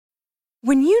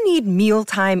When you need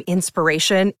mealtime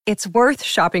inspiration, it's worth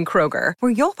shopping Kroger,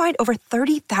 where you'll find over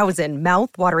 30,000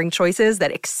 mouth-watering choices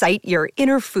that excite your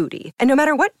inner foodie. And no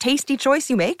matter what tasty choice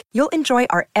you make, you'll enjoy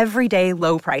our everyday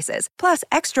low prices, plus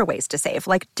extra ways to save,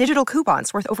 like digital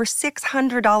coupons worth over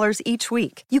 $600 each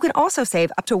week. You can also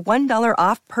save up to $1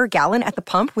 off per gallon at the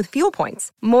pump with fuel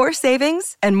points. More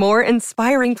savings and more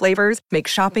inspiring flavors make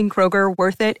shopping Kroger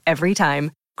worth it every time.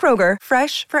 Kroger,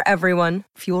 fresh for everyone.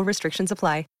 Fuel restrictions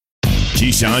apply.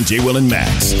 Keyshawn, J. Will, and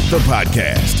Max, the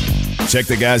podcast. Check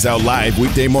the guys out live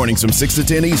weekday mornings from 6 to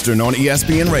 10 Eastern on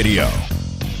ESPN Radio.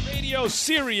 Radio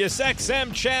Sirius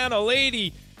XM Channel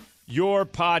 80, your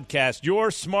podcast, your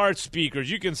smart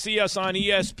speakers. You can see us on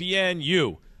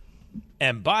ESPNU.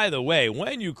 And by the way,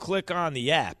 when you click on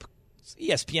the app,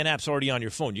 ESPN app's already on your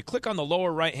phone. You click on the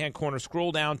lower right-hand corner,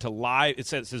 scroll down to live. It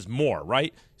says more,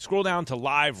 right? Scroll down to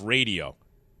live radio.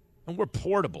 And we're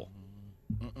portable.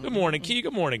 Good morning, Key.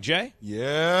 Good morning, Jay.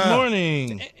 Yeah. Good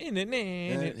morning.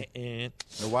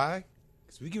 Know why?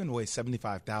 Because we've given away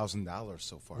 $75,000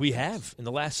 so far. We have in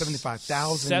the last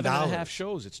 $75,000. 7.5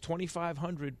 shows. It's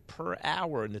 $2,500 per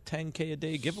hour in the 10K a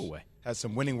day giveaway. Has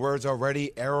some winning words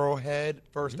already. Arrowhead,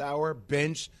 first hour.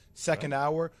 Bench, second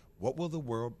hour. What will the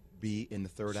world be in the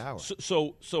third hour?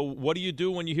 So what do you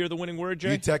do when you hear the winning word,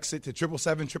 Jay? You text it to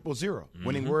 777-000.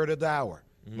 Winning word of the hour.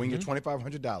 Win your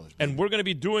 $2,500. And we're going to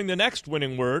be doing the next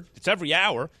winning word. It's every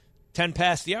hour. 10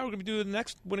 past the hour. We're going to be doing the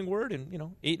next winning word in,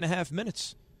 8.5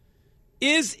 minutes.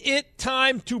 Is it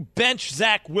time to bench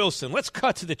Zach Wilson? Let's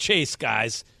cut to the chase,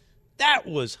 guys. That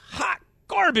was hot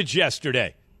garbage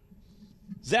yesterday.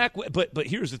 But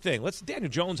here's the thing. Daniel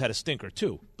Jones had a stinker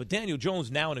too. But Daniel Jones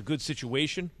now in a good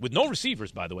situation with no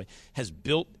receivers, by the way, has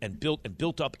built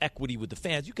up equity with the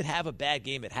fans. You could have a bad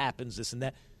game. It happens, this and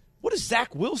that. What has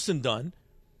Zach Wilson done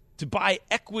to buy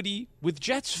equity with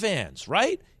Jets fans,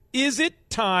 right? Is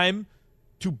it time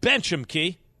to bench him,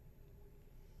 Key?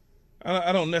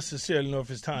 I don't necessarily know if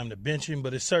it's time to bench him,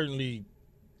 but it's certainly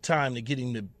time to get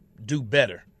him to do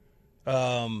better.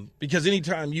 Because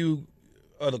anytime you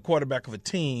are the quarterback of a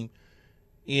team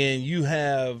and you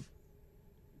have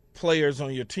players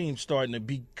on your team starting to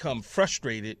become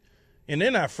frustrated, and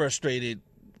they're not frustrated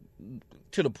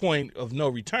to the point of no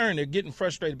return, they're getting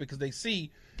frustrated because they see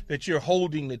that you're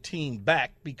holding the team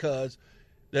back because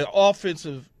the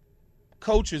offensive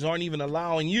coaches aren't even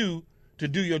allowing you to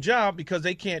do your job because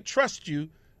they can't trust you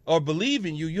or believe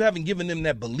in you. You haven't given them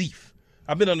that belief.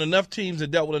 I've been on enough teams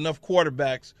and dealt with enough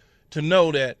quarterbacks to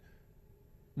know that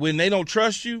when they don't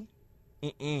trust you,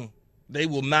 they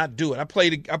will not do it. I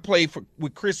played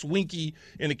with Chris Winkie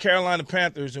in the Carolina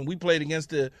Panthers, and we played against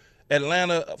the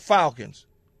Atlanta Falcons.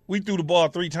 We threw the ball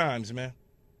 3 times, man.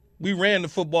 We ran the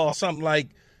football something like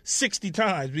 60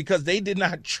 times because they did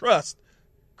not trust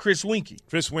Chris Winkie.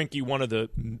 Chris Winkie, one of the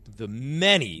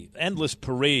many, endless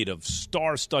parade of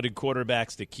star-studded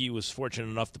quarterbacks that Key was fortunate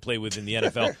enough to play with in the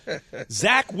NFL.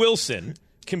 Zach Wilson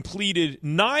completed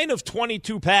 9 of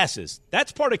 22 passes.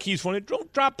 That's part of Key's phone. They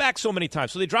don't drop back so many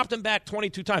times. So they dropped him back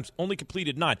 22 times, only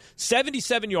completed 9.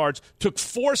 77 yards, took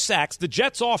 4 sacks. The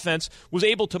Jets offense was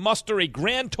able to muster a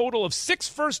grand total of 6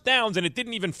 first downs, and it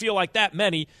didn't even feel like that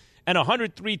many, and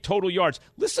 103 total yards.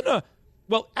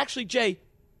 Actually, Jay,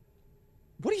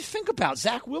 what do you think about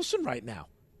Zach Wilson right now?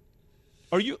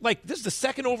 Are you, this is the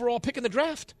second overall pick in the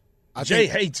draft? Jay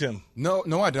hates him. No,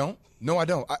 I don't.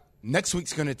 Next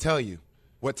week's going to tell you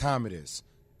what time it is.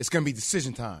 It's going to be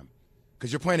decision time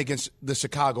because you're playing against the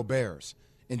Chicago Bears,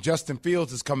 and Justin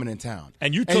Fields is coming in town.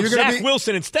 And you took Zach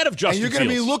Wilson instead of Justin Fields. And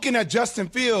you're going to be looking at Justin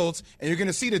Fields, and you're going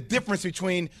to see the difference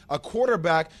between a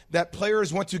quarterback that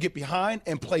players want to get behind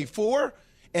and play for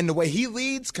and the way he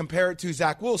leads compared to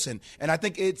Zach Wilson. And I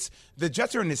think the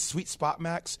Jets are in this sweet spot,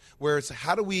 Max, where it's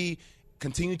how do we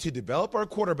continue to develop our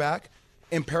quarterback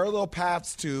in parallel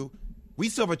paths to we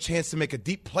still have a chance to make a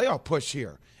deep playoff push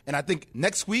here. And I think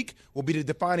next week will be the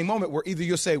defining moment where either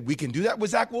you'll say we can do that with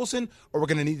Zach Wilson or we're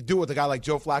going to need to do it with a guy like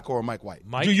Joe Flacco or Mike White.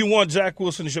 Do you want Zach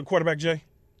Wilson as your quarterback, Jay?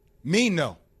 Me,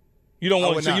 no. You don't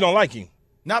want so you don't like him?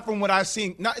 Not from what I've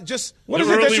seen. Not just – What is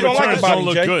it that you don't like about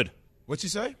him, Jay? Good. What'd you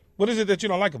say? What is it that you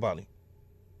don't like about him?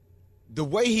 The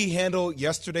way he handled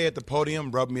yesterday at the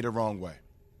podium rubbed me the wrong way.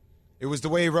 It was the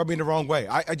way he rubbed me the wrong way.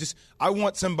 I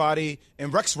want somebody –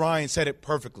 and Rex Ryan said it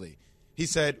perfectly. He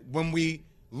said, when we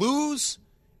lose –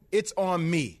 it's on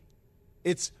me.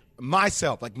 It's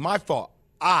myself, my fault.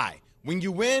 When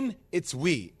you win, it's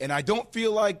we. And I don't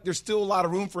feel like there's still a lot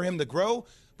of room for him to grow,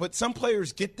 but some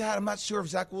players get that. I'm not sure if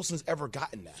Zach Wilson's ever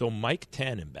gotten that. So Mike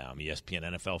Tannenbaum, ESPN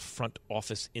NFL front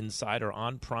office insider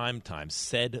on Primetime,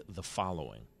 said the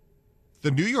following.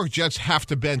 The New York Jets have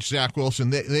to bench Zach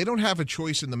Wilson. They don't have a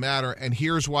choice in the matter, and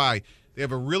here's why. They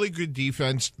have a really good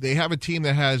defense. They have a team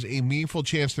that has a meaningful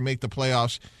chance to make the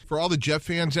playoffs. For all the Jet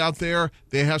fans out there,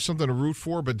 they have something to root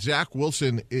for, but Zach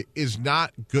Wilson is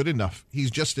not good enough. He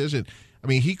just isn't. I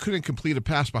mean, he couldn't complete a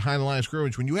pass behind the line of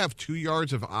scrimmage. When you have 2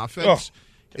 yards of offense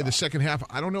in the second half,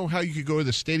 I don't know how you could go to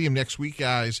the stadium next week,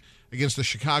 guys, against the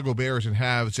Chicago Bears and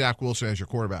have Zach Wilson as your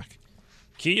quarterback.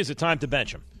 Key, is it time to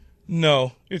bench him?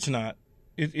 No, it's not.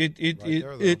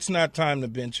 It's not time to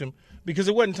bench him because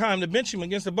it wasn't time to bench him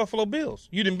against the Buffalo Bills.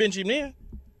 You didn't bench him then.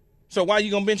 So why are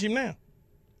you going to bench him now?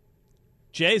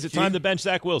 Jay, is it time to bench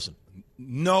Zach Wilson?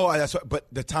 No, but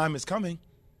the time is coming.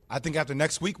 I think after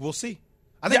next week, we'll see.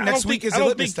 I think next week is a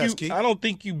litmus test, Key. I don't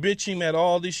think you bench him at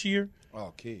all this year.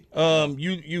 Oh, Key.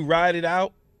 You ride it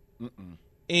out,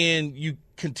 and you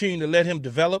continue to let him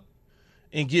develop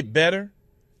and get better,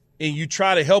 and you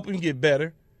try to help him get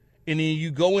better, and then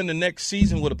you go in the next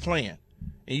season with a plan.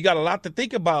 And you got a lot to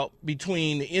think about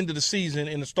between the end of the season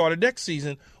and the start of next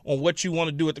season on what you want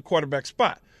to do at the quarterback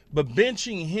spot. But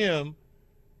benching him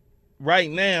right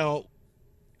now,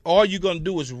 all you're going to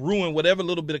do is ruin whatever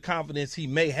little bit of confidence he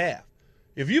may have.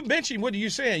 If you bench him, what are you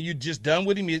saying? You're just done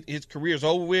with him? His career's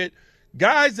over with?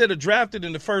 Guys that are drafted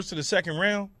in the first or the second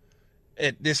round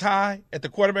at this high at the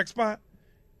quarterback spot,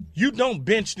 you don't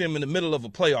bench them in the middle of a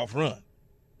playoff run.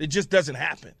 It just doesn't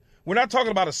happen. We're not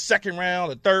talking about a second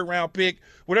round, a third round pick.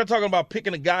 We're not talking about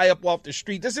picking a guy up off the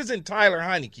street. This isn't Tyler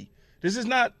Heineke. This is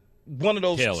not one of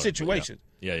those situations.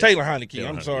 Yeah. Taylor Heineke,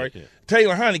 I'm sorry. Yeah.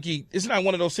 Taylor Heineke, it's not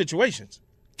one of those situations.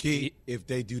 Key, if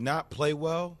they do not play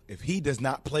well, if he does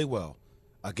not play well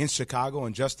against Chicago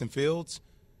and Justin Fields,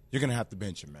 you're going to have to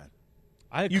bench him, man.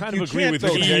 I kind of agree with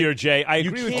Key here, Jay. I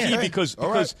agree with Key because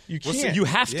you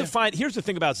have to find – here's the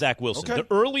thing about Zach Wilson. Okay.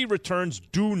 The early returns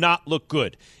do not look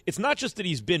good. It's not just that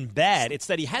he's been bad. It's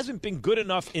that he hasn't been good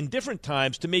enough in different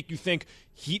times to make you think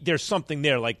there's something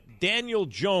there. Like Daniel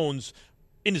Jones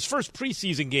in his first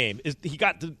preseason game, he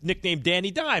got the nickname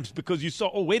Danny Dimes because you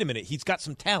saw, oh, wait a minute, he's got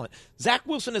some talent. Zach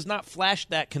Wilson has not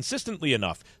flashed that consistently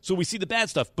enough, so we see the bad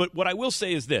stuff. But what I will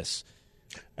say is this.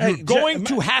 You're going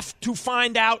to have to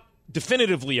find out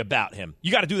definitively about him.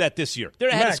 You got to do that this year. They're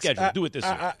ahead of schedule. Do it this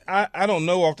year. I don't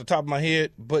know off the top of my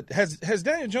head, but has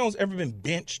Daniel Jones ever been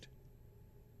benched?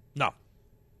 No.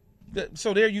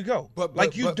 So there you go.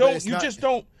 But you just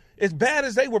don't. As bad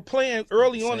as they were playing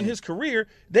early on in his career,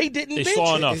 they didn't bench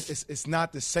him. It's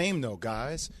not the same, though,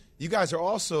 guys. You guys are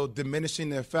also diminishing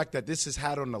the effect that this has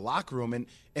had on the locker room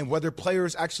and whether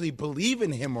players actually believe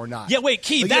in him or not. Yeah, wait,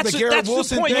 Key, that's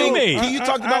the point you made. Key, you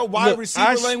talked about wide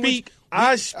receiver language.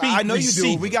 I know receiver.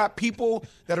 You do. We got people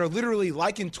that are literally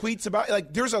liking tweets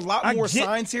about there's a lot more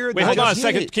signs here. Wait, hold on a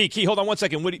second. Key, hold on one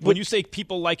second. When you say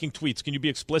people liking tweets, can you be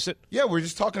explicit? Yeah, we're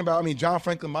just talking about, John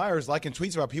Franklin Myers liking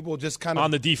tweets about people just kind of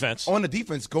on the defense. On the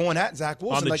defense, going at Zach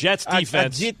Wilson. On the Jets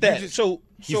defense. I get that.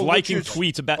 He's liking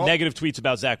tweets about negative tweets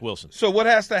about Zach Wilson. So what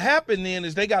has to happen then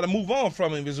is they got to move on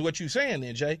from him, is what you're saying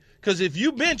then, Jay. Because if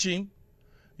you bench him,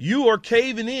 you are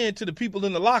caving in to the people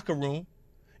in the locker room.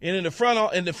 And in the front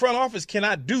office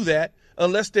cannot do that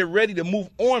unless they're ready to move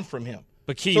on from him.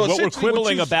 But Key, what we're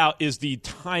quibbling about is the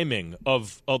timing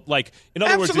of in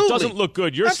other words, it doesn't look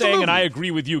good. You're saying, and I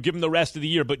agree with you, give him the rest of the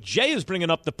year. But Jay is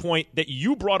bringing up the point that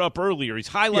you brought up earlier. He's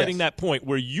highlighting that point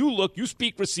where you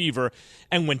speak receiver,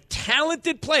 and when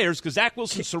talented players, because Zach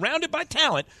Wilson's surrounded by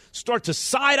talent, start to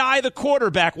side-eye the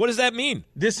quarterback, what does that mean?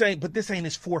 This ain't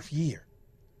his fourth year.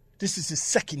 This is his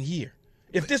second year.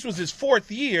 If this was his fourth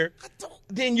year,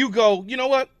 then you go, you know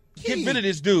what? Get rid of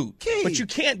this dude. But you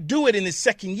can't do it in his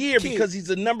second year because he's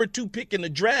the number 2 pick in the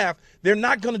draft. They're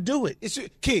not going to do it.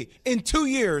 Key, in 2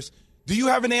 years, do you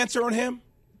have an answer on him?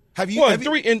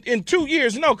 In 2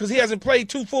 years, no, because he hasn't played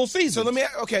 2 full seasons.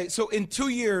 So in 2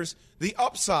 years, the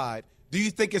upside, do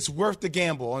you think it's worth the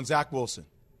gamble on Zach Wilson?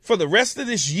 For the rest of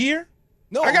this year?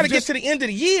 No, I got to get to the end of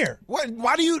the year.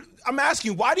 I'm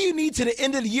asking, why do you need to the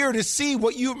end of the year to see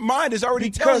what your mind is already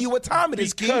telling you what time it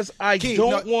is, Key? Because I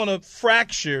don't want to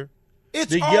fracture the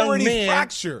young man. It's already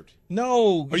fractured.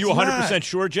 No, are you 100%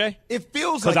 sure, Jay? It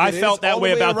feels like because I felt that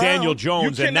way about around. Daniel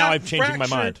Jones, and now I'm changing my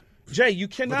mind. Jay, you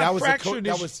cannot fracture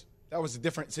this. That was a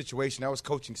different situation. That was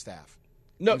coaching staff.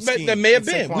 No, that may have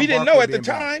been. We didn't know at the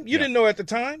time. You didn't know at the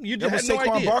time. You had no idea.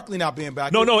 Saquon Barkley not being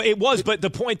back. No, it was. But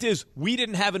the point is, we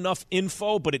didn't have enough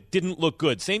info, but it didn't look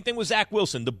good. Same thing with Zach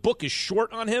Wilson. The book is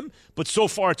short on him, but so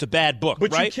far it's a bad book,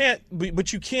 right?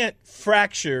 You can't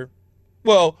fracture.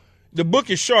 Well, the book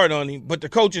is short on him, but the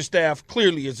coaching staff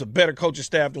clearly is a better coaching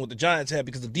staff than what the Giants have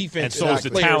because the defense and so is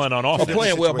the talent on offense are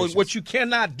playing well. But what you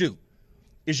cannot do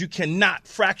is you cannot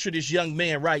fracture this young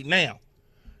man right now.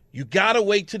 You got to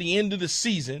wait to the end of the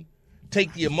season,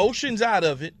 take the emotions out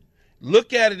of it,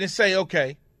 look at it and say,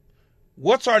 okay,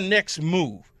 what's our next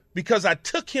move? Because I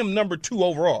took him number 2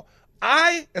 overall.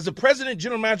 I, as a president,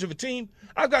 general manager of a team,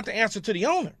 I've got to answer to the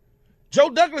owner. Joe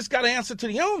Douglas got to answer to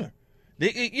the owner.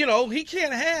 He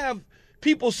can't have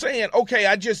people saying, okay,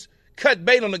 I just cut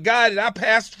bait on the guy that I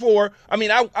passed for.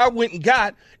 I went and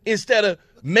got, instead of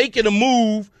making a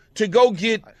move to go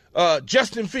get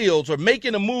Justin Fields, or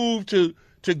making a move to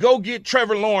go get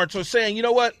Trevor Lawrence, or saying, you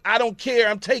know what, I don't care,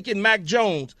 I'm taking Mac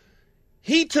Jones.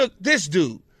 He took this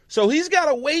dude. So he's got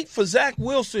to wait for Zach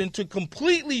Wilson to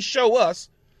completely show us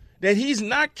that he's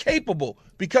not capable,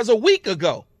 because a week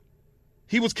ago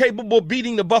he was capable of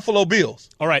beating the Buffalo Bills.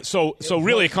 All right, so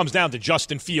really it comes down to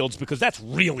Justin Fields, because that's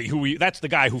really that's the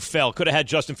guy who fell. Could have had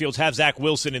Justin Fields, have Zach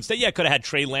Wilson instead. Yeah, could have had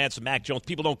Trey Lance and Mac Jones.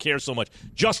 People don't care so much.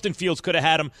 Justin Fields could have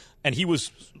had him, and he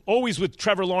was always with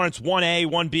Trevor Lawrence, 1A,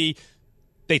 1B.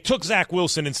 They took Zach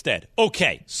Wilson instead.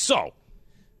 Okay, so,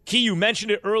 Key, you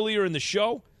mentioned it earlier in the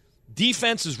show.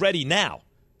 Defense is ready now.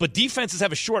 But defenses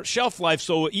have a short shelf life,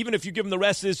 so even if you give them the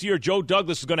rest of this year, Joe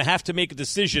Douglas is going to have to make a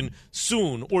decision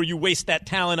soon, or you waste that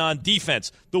talent on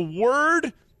defense. The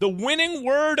winning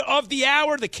word of the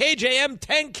hour, the KJM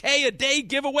 10K a day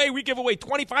giveaway. We give away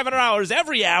 $2,500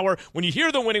 every hour. When you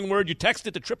hear the winning word, you text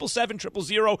it to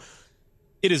 777-000.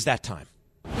 It is that time.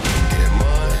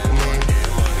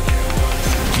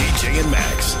 DJ and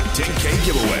Max, 10K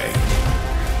giveaway.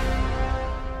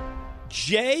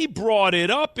 Jay brought it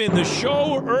up in the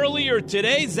show earlier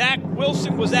today. Zach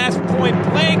Wilson was asked point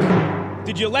blank,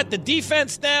 did you let the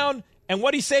defense down? And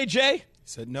what'd he say, Jay? He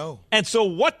said no. And so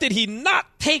what did he not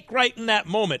take right in that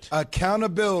moment?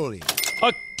 Accountability.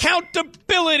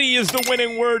 Accountability is the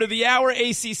winning word of the hour.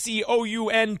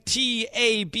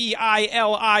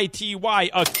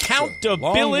 ACCOUNTABILITY.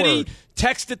 Accountability.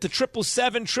 Text it to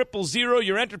 777-000.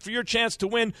 You're entered for your chance to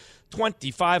win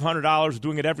 $2,500. We're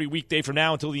doing it every weekday from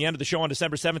now until the end of the show on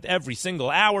December 7th, every single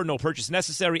hour. No purchase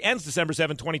necessary. Ends December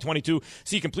 7th, 2022.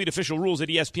 See complete official rules at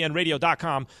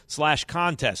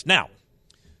ESPNradio.com/contest. Now,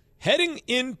 heading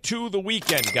into the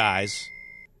weekend, guys,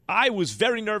 I was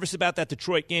very nervous about that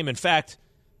Detroit game. In fact,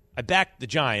 I backed the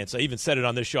Giants. I even said it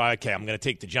on this show. Okay, I'm going to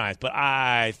take the Giants. But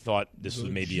I thought this was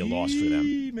maybe a loss for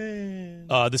them.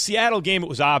 The Seattle game, it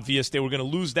was obvious. They were going to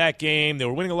lose that game. They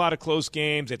were winning a lot of close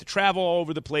games. They had to travel all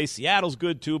over the place. Seattle's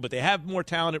good, too, but they have more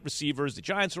talented receivers. The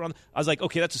Giants are on. I was like,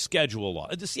 okay, that's a schedule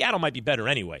loss. The Seattle might be better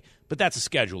anyway, but that's a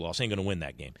schedule loss. Ain't going to win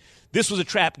that game. This was a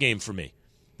trap game for me.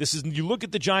 You look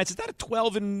at the Giants, is that a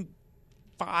 12-5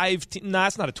 team? No,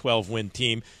 it's not a 12-win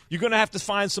team. You're going to have to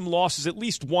find some losses, at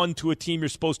least one to a team you're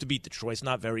supposed to beat. Detroit's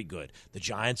not very good. The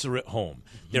Giants are at home.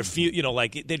 They're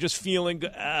they're just feeling,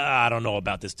 I don't know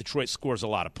about this. Detroit scores a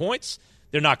lot of points.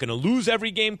 They're not going to lose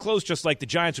every game close, just like the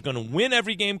Giants are going to win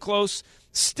every game close.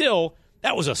 Still,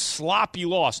 that was a sloppy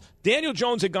loss. Daniel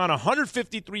Jones had gone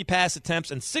 153 pass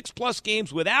attempts and 6+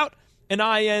 games without an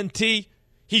INT.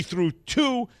 He threw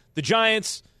 2. The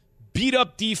Giants beat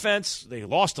up defense. They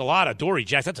lost a lot of Dory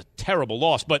Jackson. That's a terrible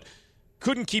loss, but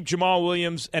couldn't keep Jamal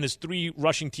Williams and his 3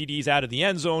 rushing TDs out of the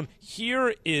end zone.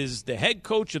 Here is the head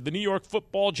coach of the New York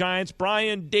Football Giants,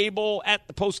 Brian Daboll, at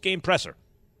the post-game presser.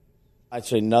 I'd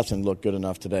say nothing looked good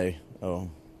enough today.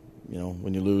 When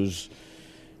you lose,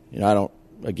 it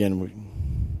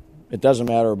doesn't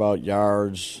matter about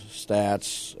yards,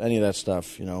 stats, any of that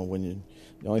stuff. The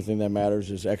only thing that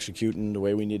matters is executing the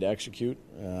way we need to execute.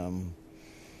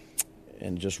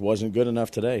 And just wasn't good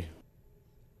enough today.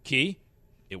 Key,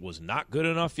 it was not good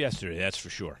enough yesterday, that's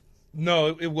for sure.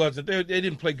 No, it wasn't. They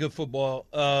didn't play good football.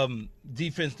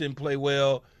 Defense didn't play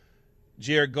well.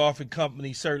 Jared Goff and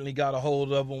company certainly got a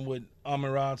hold of them with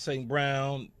Amon-Ra St.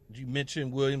 Brown. You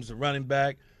mentioned Williams, the running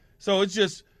back. So it's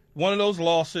just one of those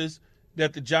losses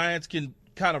that the Giants can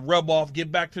kind of rub off,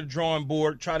 get back to the drawing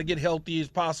board, try to get healthy as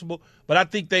possible. But I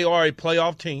think they are a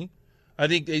playoff team. I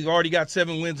think they've already got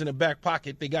 7 wins in the back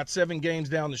pocket. They got 7 games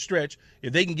down the stretch.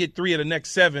 If they can get 3 of the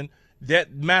next 7,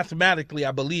 that mathematically,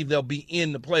 I believe they'll be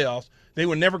in the playoffs. They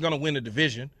were never going to win a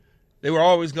division. They were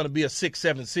always going to be a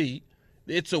 6-7 seed.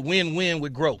 It's a win-win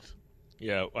with growth.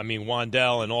 Yeah,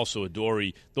 Wandell and also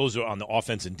Adoree', those are on the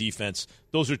offense and defense.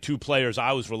 Those are 2 players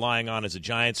I was relying on as a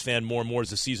Giants fan more and more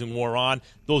as the season wore on.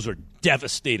 Those are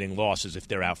devastating losses if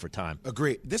they're out for time.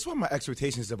 Agree. This is why my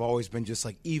expectations have always been just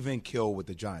like even kill with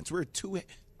the Giants. We're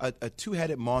a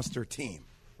two-headed monster team,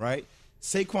 right?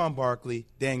 Saquon Barkley,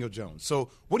 Daniel Jones. So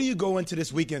what do you go into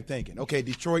this weekend thinking? Okay,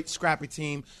 Detroit, scrappy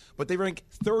team, but they rank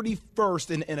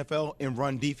 31st in the NFL in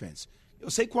run defense.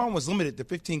 Saquon was limited to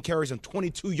 15 carries and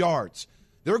 22 yards.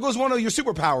 There goes one of your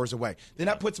superpowers away. Then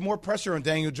that puts more pressure on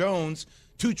Daniel Jones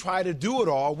to try to do it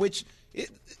all, which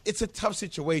it's a tough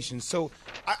situation. So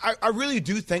I really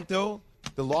do think, though,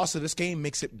 the loss of this game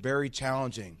makes it very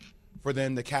challenging for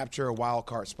them to capture a wild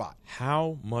card spot.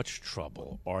 How much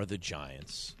trouble are the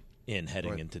Giants in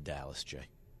heading into Dallas, Jay?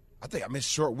 I think it's a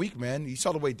short week, man. You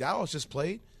saw the way Dallas just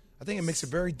played. I think it makes it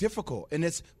very difficult. And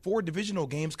it's 4 divisional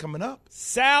games coming up.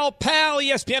 Sal Pal,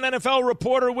 ESPN NFL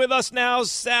reporter with us now.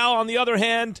 Sal, on the other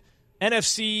hand,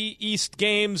 NFC East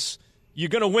games, you're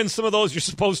going to win some of those you're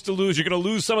supposed to lose. You're going to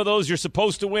lose some of those you're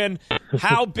supposed to win.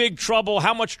 How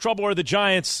much trouble are the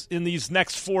Giants in these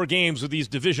next 4 games with these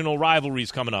divisional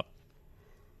rivalries coming up?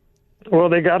 Well,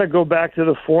 they got to go back to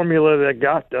the formula that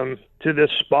got them to this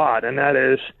spot, and that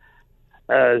is,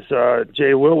 as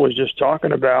Jay Will was just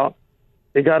talking about,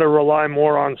 they got to rely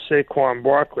more on Saquon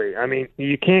Barkley. I mean,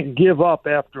 you can't give up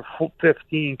after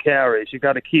 15 carries. You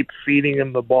got to keep feeding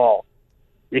him the ball.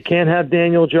 You can't have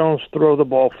Daniel Jones throw the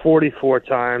ball 44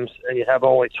 times and you have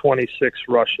only 26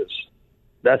 rushes.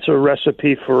 That's a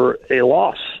recipe for a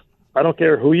loss. I don't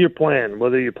care who you're playing,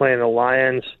 whether you're playing the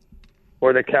Lions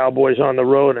or the Cowboys on the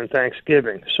road in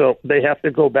Thanksgiving. So they have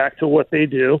to go back to what they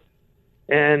do.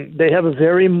 And they have a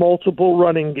very multiple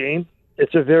running game.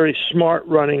 It's a very smart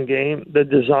running game. The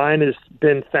design has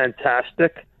been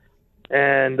fantastic,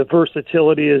 and the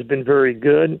versatility has been very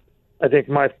good. I think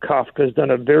Mike Kafka has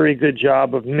done a very good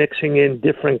job of mixing in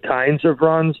different kinds of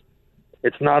runs.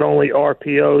 It's not only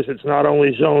RPOs, it's not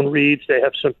only zone reads. They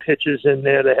have some pitches in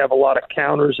there. They have a lot of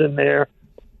counters in there.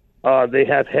 They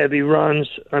have heavy runs.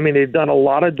 I mean, they've done a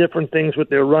lot of different things with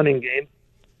their running game.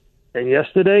 And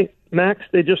yesterday, Max,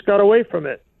 they just got away from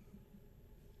it.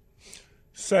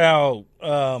 Sal,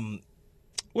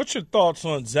 what's your thoughts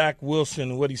on Zach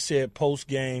Wilson and what he said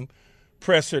post-game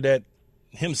presser that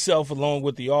himself along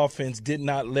with the offense did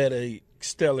not let a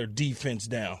stellar defense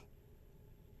down?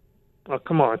 Oh,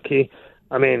 come on, Key.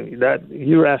 I mean, that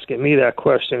you're asking me that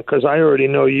question because I already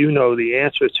know you know the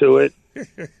answer to it.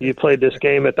 You played this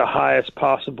game at the highest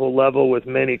possible level with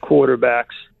many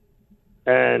quarterbacks.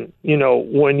 And, you know,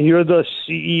 when you're the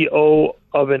CEO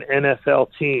of an NFL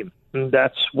team,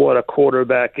 that's what a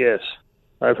quarterback is.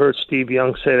 I've heard Steve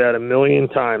Young say that a million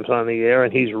times on the air,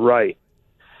 and he's right.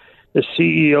 The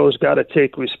CEO's got to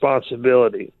take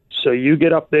responsibility. So you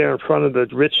get up there in front of the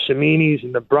Rich Siminis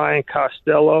and the Brian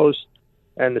Costellos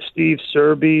and the Steve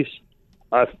Serbys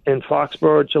in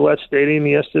Foxborough Gillette Stadium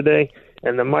yesterday,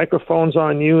 and the microphone's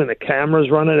on you and the camera's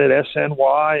running at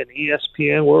SNY and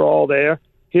ESPN. We're all there.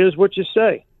 Here's what you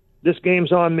say. This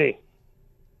game's on me.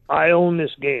 I own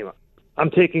this game. I'm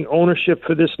taking ownership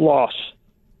for this loss.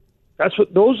 That's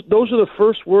what those are the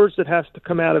first words that has to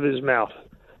come out of his mouth.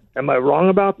 Am I wrong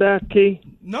about that, Key?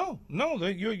 No,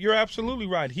 you're absolutely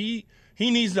right. He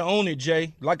needs to own it,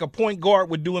 Jay, like a point guard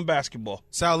would do in basketball.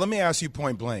 Sal, let me ask you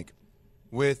point blank.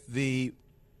 With the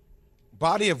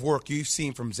body of work you've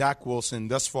seen from Zach Wilson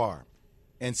thus far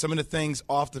and some of the things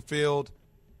off the field,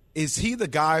 is he the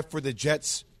guy for the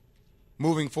Jets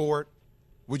moving forward?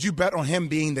 Would you bet on him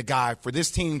being the guy for this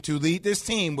team to lead this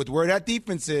team with where that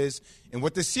defense is and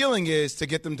what the ceiling is to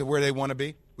get them to where they want to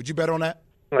be? Would you bet on that?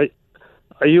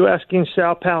 Are you asking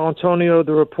Sal Palantonio,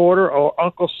 the reporter, or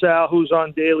Uncle Sal, who's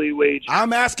on daily wages?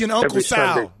 I'm asking Uncle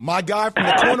Sal, Sunday. my guy from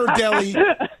the corner deli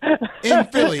in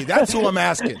Philly. That's who I'm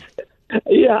asking.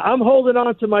 Yeah, I'm holding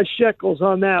on to my shekels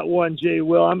on that one, Jay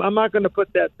Will. I'm not going to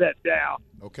put that bet down.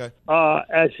 Okay.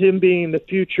 As him being the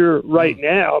future right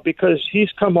now, because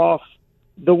he's come off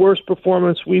the worst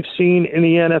performance we've seen in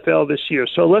the NFL this year.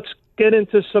 So let's get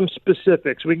into some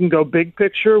specifics. We can go big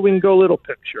picture. We can go little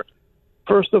picture.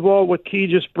 First of all, what Key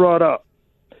just brought up,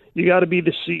 you got to be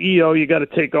the CEO. You got to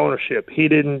take ownership. He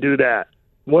didn't do that.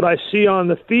 What I see on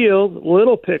the field,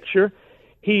 little picture,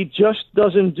 he just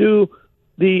doesn't do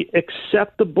the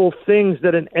acceptable things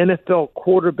that an NFL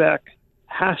quarterback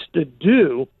has to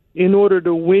do in order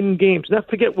to win games. Not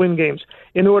forget win games.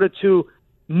 In order to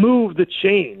move the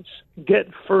chains, get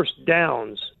first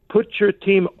downs, put your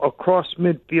team across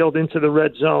midfield into the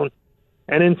red zone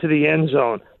and into the end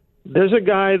zone. There's a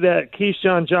guy that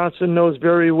Keyshawn Johnson knows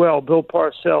very well. Bill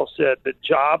Parcells said the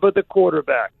job of the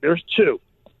quarterback, there's two.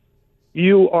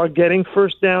 You are getting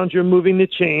first downs, you're moving the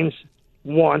chains,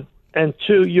 one. And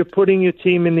two, you're putting your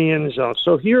team in the end zone.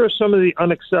 So here are some of the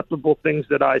unacceptable things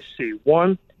that I see.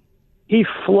 One, he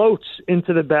floats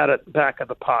into the back of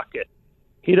the pocket.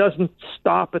 He doesn't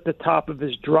stop at the top of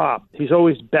his drop. He's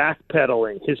always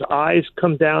backpedaling. His eyes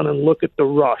come down and look at the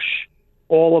rush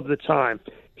all of the time.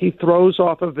 He throws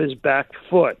off of his back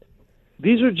foot.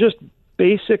 These are just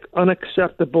basic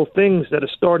unacceptable things that a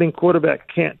starting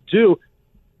quarterback can't do,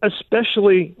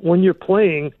 especially when you're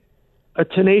playing a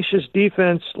tenacious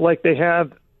defense like they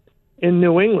have in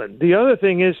New England. The other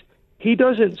thing is he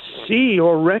doesn't see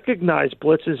or recognize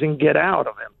blitzes and get out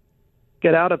of him,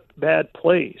 get out of bad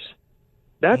plays.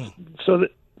 That's so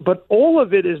that But all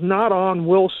of it is not on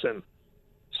Wilson.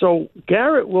 So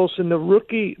Garrett Wilson, the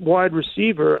rookie wide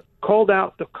receiver, called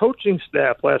out the coaching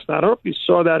staff last night. I don't know if you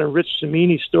saw that in Rich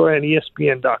Cimini's story on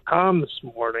ESPN.com this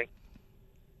morning.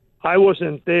 I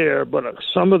wasn't there, but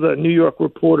some of the New York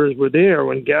reporters were there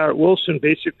when Garrett Wilson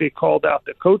basically called out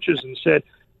the coaches and said,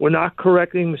 we're not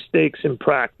correcting mistakes in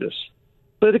practice.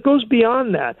 But it goes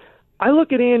beyond that. I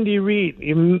look at Andy Reid.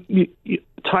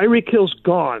 Tyreek Hill's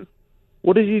gone.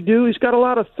 What does he do? He's got a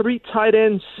lot of 3 tight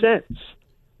end sets,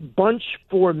 bunch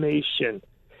formation,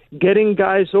 getting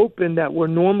guys open that were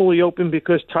normally open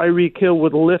because Tyreek Hill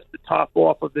would lift the top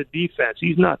off of the defense.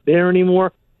 He's not there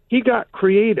anymore. He got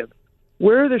creative.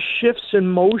 Where are the shifts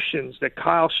and motions that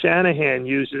Kyle Shanahan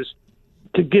uses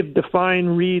to give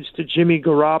defined reads to Jimmy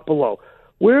Garoppolo?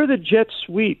 Where are the jet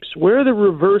sweeps? Where are the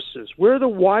reverses? Where are the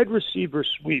wide receiver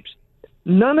sweeps?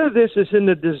 None of this is in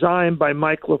the design by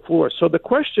Mike LaFleur. So the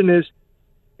question is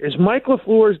Mike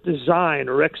LaFleur's design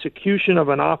or execution of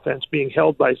an offense being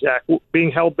held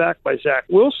back by Zach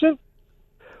Wilson,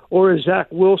 or is Zach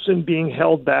Wilson being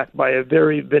held back by a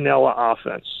very vanilla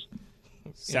offense?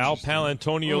 Sal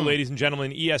Paolantonio, ladies and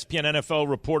gentlemen, ESPN NFL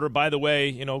reporter. By the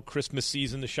way, Christmas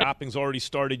season, the shopping's already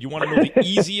started. You want to know the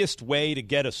easiest way to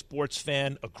get a sports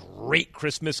fan a great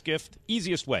Christmas gift?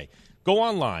 Easiest way. Go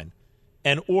online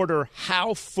and order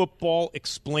How Football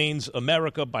Explains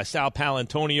America by Sal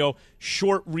Paolantonio.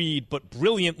 Short read, but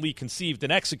brilliantly conceived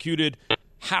and executed.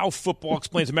 How Football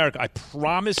Explains America. I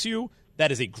promise you,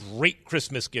 that is a great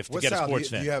Christmas gift to get a sports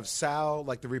fan. Do you have Sal,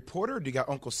 like the reporter, or do you got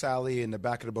Uncle Sally in the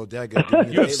back of the bodega?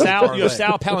 You have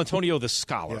Sal Paolantonio, the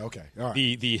scholar. Yeah, okay. All right.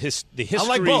 The history. I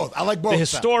like both. The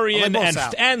historian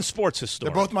Sal. and sports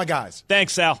historian. They're both my guys.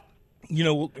 Thanks, Sal.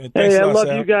 Hey, I love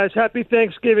you guys. Happy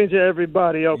Thanksgiving to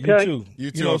everybody, okay?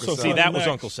 You too, Uncle Sal. See, that was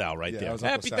Uncle Sal right there.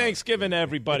 Happy Thanksgiving to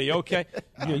everybody, okay?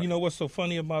 You know what's so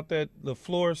funny about that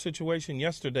LaFleur situation?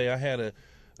 Yesterday I had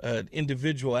an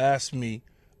individual ask me,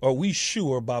 are we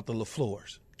sure about the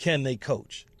LaFleurs? Can they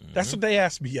coach? Mm-hmm. That's what they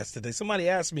asked me yesterday. Somebody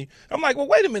asked me. I'm like, well,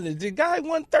 wait a minute. The guy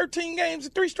won 13 games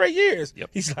in 3 straight years.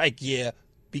 Yep. He's like, yeah,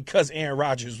 because Aaron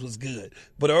Rodgers was good.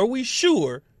 But are we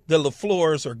sure the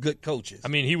LaFleurs are good coaches? I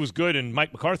mean, he was good, and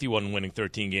Mike McCarthy wasn't winning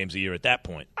 13 games a year at that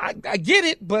point. I get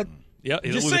it, but yeah,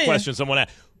 it was a question someone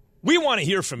asked. We want to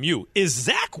hear from you. Is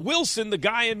Zach Wilson the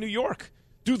guy in New York?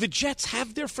 Do the Jets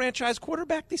have their franchise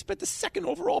quarterback? They spent the 2nd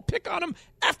overall pick on him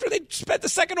after they spent the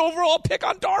 2nd overall pick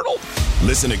on Darnold.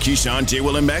 Listen to Keyshawn, J.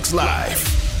 Will, and Max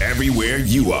live everywhere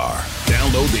you are.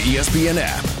 Download the ESPN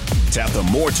app. Tap the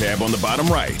More tab on the bottom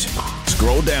right.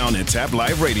 Scroll down and tap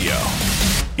Live Radio.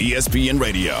 ESPN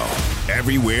Radio,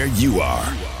 everywhere you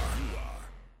are.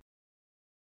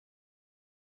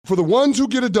 For the ones who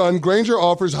get it done, Grainger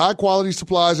offers high-quality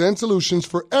supplies and solutions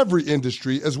for every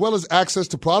industry, as well as access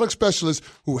to product specialists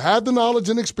who have the knowledge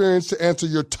and experience to answer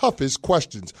your toughest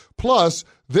questions. Plus,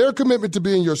 their commitment to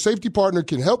being your safety partner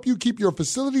can help you keep your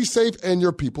facility safe and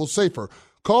your people safer.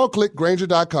 Call, click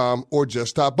Grainger.com, or just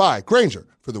stop by. Grainger,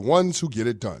 for the ones who get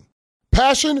it done.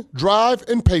 Passion, drive,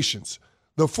 and patience.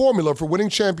 The formula for winning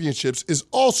championships is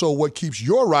also what keeps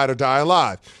your ride or die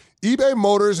alive. eBay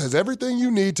Motors has everything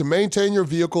you need to maintain your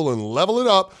vehicle and level it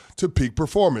up to peak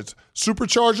performance.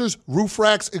 Superchargers, roof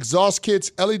racks, exhaust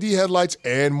kits, LED headlights,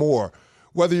 and more.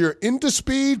 Whether you're into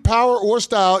speed, power, or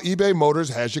style, eBay Motors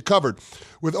has you covered.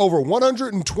 With over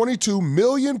 122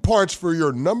 million parts for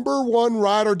your number one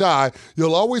ride or die,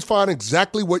 you'll always find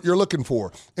exactly what you're looking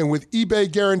for. And with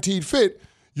eBay Guaranteed Fit,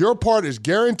 your part is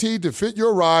guaranteed to fit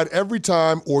your ride every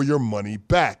time or your money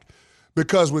back.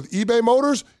 Because with eBay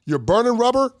Motors, you're burning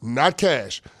rubber, not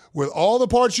cash. With all the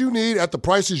parts you need at the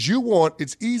prices you want,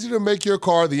 it's easy to make your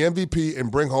car the MVP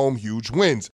and bring home huge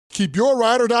wins. Keep your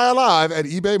ride or die alive at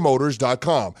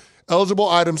ebaymotors.com. Eligible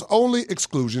items only.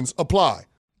 Exclusions apply.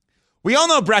 We all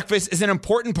know breakfast is an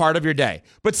important part of your day.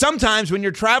 But sometimes when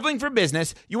you're traveling for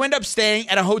business, you end up staying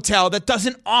at a hotel that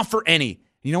doesn't offer any.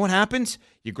 You know what happens?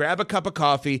 You grab a cup of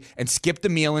coffee and skip the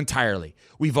meal entirely.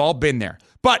 We've all been there.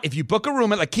 But if you book a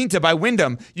room at La Quinta by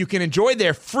Wyndham, you can enjoy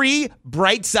their free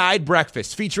Bright Side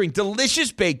breakfast featuring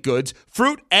delicious baked goods,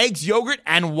 fruit, eggs, yogurt,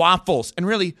 and waffles. And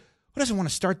really, who doesn't want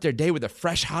to start their day with a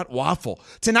fresh, hot waffle?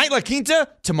 Tonight, La Quinta,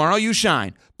 tomorrow you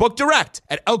shine. Book direct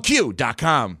at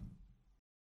LQ.com.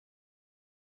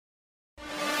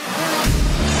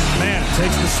 Man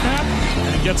takes the snap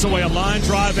and gets away a line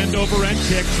drive, end over end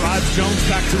kick, drives Jones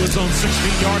back to his own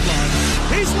 16-yard line.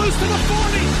 He's loose to the 40,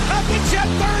 at the Jet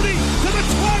 30, to the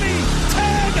 20,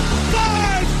 10,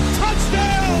 5,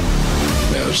 touchdown!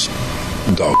 There's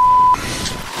dog.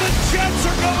 The Jets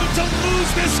are going to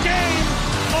lose this game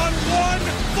on one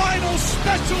final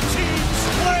special teams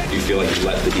play. Do you feel like you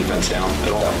let the defense down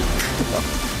at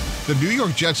all? The New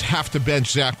York Jets have to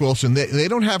bench Zach Wilson. They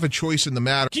don't have a choice in the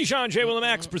matter. Keyshawn, J. Will, and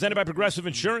Max, presented by Progressive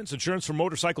Insurance. Insurance for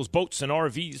motorcycles, boats, and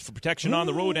RVs for protection on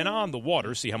the road and on the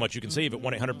water. See how much you can save at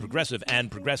 1-800-PROGRESSIVE and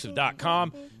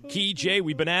Progressive.com. Key, Jay,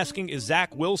 we've been asking, is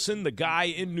Zach Wilson the guy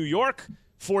in New York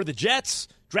for the Jets?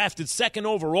 Drafted second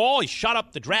overall. He shot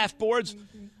up the draft boards.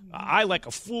 I, like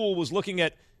a fool, was looking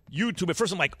at YouTube. At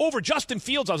first, I'm like, over Justin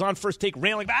Fields. I was on First Take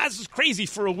railing. This is crazy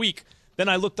for a week. Then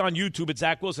I looked on YouTube at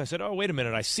Zach Wilson. I said, oh, wait a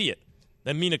minute, I see it.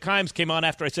 Then Mina Kimes came on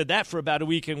after I said that for about a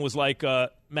week and was like,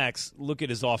 Max, look at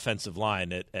his offensive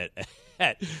line at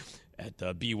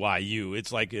BYU.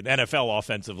 It's like an NFL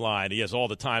offensive line. He has all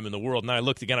the time in the world. And I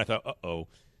looked again. I thought, uh-oh.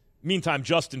 Meantime,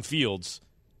 Justin Fields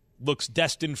looks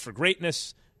destined for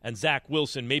greatness, and Zach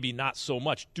Wilson maybe not so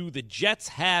much. Do the Jets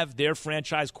have their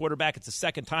franchise quarterback? It's the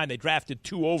second time they drafted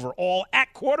 2 overall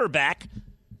at quarterback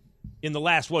in the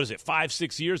last,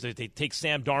 5-6 years? They take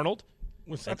Sam Darnold.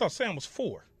 I thought Sam was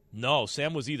 4. No,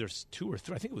 Sam was either 2 or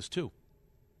 3. I think it was 2.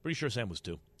 Pretty sure Sam was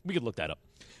 2. We could look that up.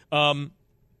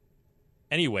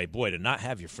 Anyway, boy, to not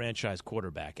have your franchise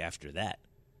quarterback after that,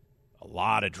 a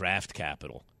lot of draft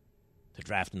capital to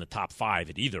draft in the top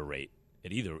 5 at either rate,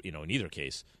 in either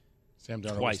case. Sam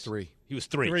Darnold Twice. was 3. He was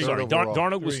 3. Three. Sorry, Overall.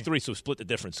 Darnold was 3, so split the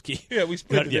difference. Yeah, we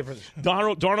split the difference.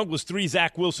 Darnold was 3.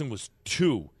 Zach Wilson was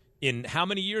 2. In how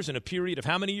many years? In a period of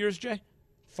how many years, Jay?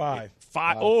 5.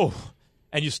 5. Oh,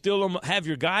 and you still don't have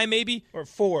your guy, maybe? Or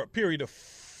 4. A period of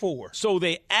 4. So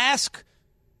they ask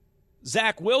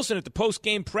Zach Wilson at the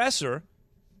post-game presser,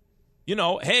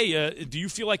 hey, do you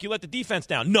feel like you let the defense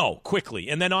down? No, quickly.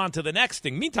 And then on to the next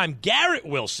thing. Meantime, Garrett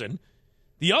Wilson,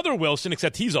 the other Wilson,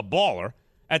 except he's a baller,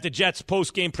 at the Jets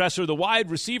post-game presser, the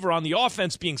wide receiver on the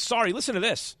offense being sorry. Listen to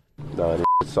this. No,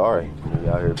 sorry. We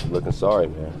out here looking sorry,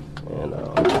 man.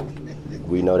 And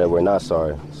we know that we're not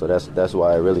sorry. So that's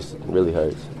why it really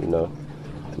hurts, We know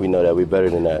that we're better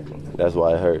than that. That's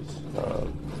why it hurts.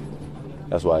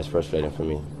 That's why it's frustrating for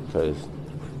me, because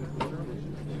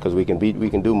we can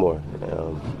do more.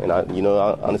 And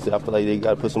honestly, I feel like they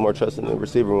got to put some more trust in the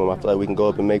receiver room. I feel like we can go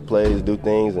up and make plays, do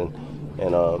things, and I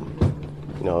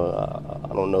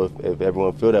don't know if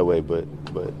everyone feel that way, but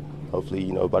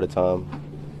hopefully, by the time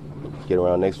we get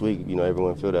around next week,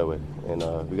 everyone feel that way. And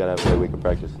we got to have a great week of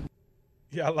practice.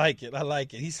 Yeah, I like it.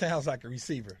 He sounds like a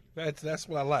receiver. That's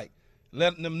what I like.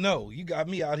 Letting them know. You got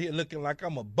me out here looking like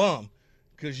I'm a bum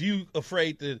because you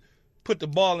afraid to put the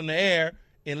ball in the air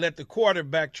and let the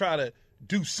quarterback try to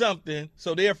do something.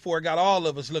 So, therefore, got all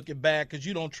of us looking bad because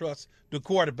you don't trust the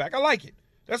quarterback. I like it.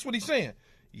 That's what he's saying.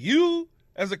 You,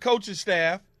 as a coaching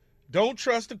staff, don't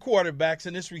trust the quarterbacks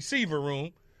in this receiver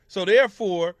room. So,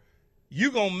 therefore,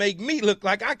 you're going to make me look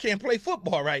like I can't play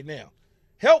football right now.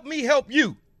 Help me help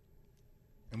you.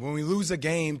 And when we lose a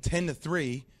game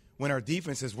 10-3, when our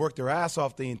defense has worked their ass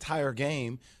off the entire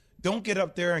game, don't get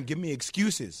up there and give me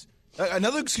excuses.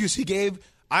 Another excuse he gave,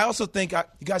 I also think you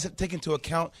guys have to take into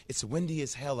account it's windy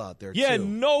as hell out there, Yeah, too.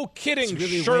 no kidding, It's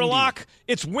really Sherlock. windy.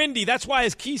 It's windy. That's why,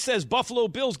 as Key says, Buffalo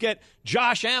Bills get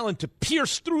Josh Allen to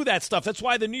pierce through that stuff. That's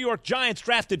why the New York Giants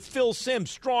drafted Phil Simms,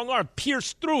 strong arm,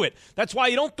 pierce through it. That's why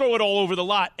you don't throw it all over the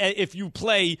lot if you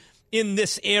play in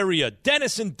this area.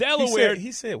 Dennis in Delaware.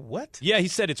 He said what? Yeah, he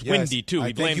said it's windy, too. I He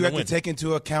think blamed you the have wind. to take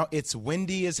into account it's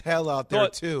windy as hell out there,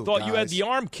 too. Thought you had guys. the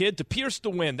arm, kid, to pierce the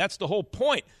wind. That's the whole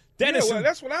point. Dennis, Yeah, well,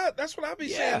 that's what I be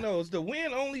saying, though, is the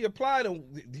wind only apply to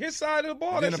his side of the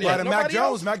ball. Didn't That's apply it. to Mac Nobody Jones.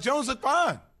 else. Mac Jones looked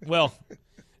fine. Well,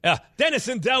 Dennis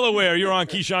in Delaware. You're on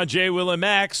Keyshawn, J. Will, and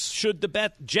Max. Should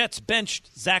the Jets bench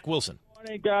Zach Wilson?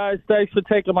 Morning, guys. Thanks for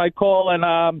taking my call. And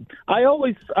I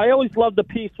always love the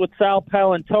piece with Sal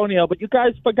Palantonio, but you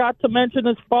guys forgot to mention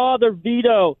his father,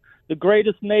 Vito, the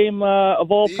greatest name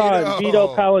of all time,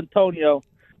 Vito Palantonio.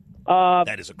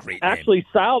 That is a great name. Actually,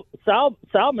 Sal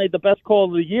made the best call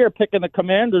of the year, picking the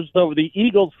Commanders over the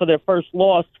Eagles for their first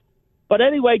loss. But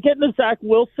anyway, getting to Zach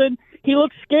Wilson, he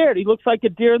looks scared. He looks like a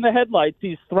deer in the headlights.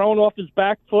 He's thrown off his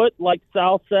back foot, like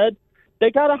Sal said. They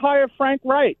got to hire Frank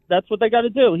Wright. That's what they got to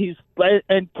do.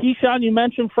 And Keyshawn, you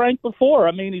mentioned Frank before.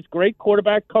 I mean, he's a great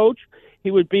quarterback coach.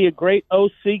 He would be a great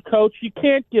OC coach. You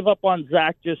can't give up on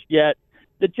Zach just yet.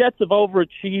 The Jets have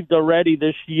overachieved already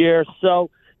this year, so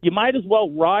you might as well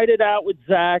ride it out with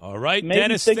Zach. All right, Maybe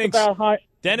Dennis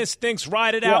thinks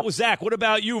ride it out with Zach. What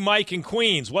about you, Mike in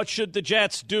Queens? What should the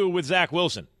Jets do with Zach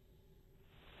Wilson?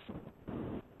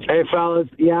 Hey, fellas.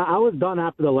 Yeah, I was done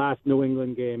after the last New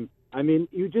England game. I mean,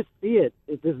 you just see it.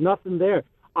 There's nothing there.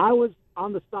 I was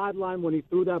on the sideline when he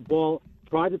threw that ball,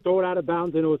 tried to throw it out of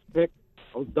bounds, and it was picked.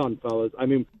 I was done, fellas. I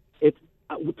mean, it's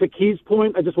to Key's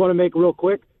point, I just want to make real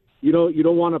quick. You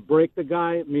don't want to break the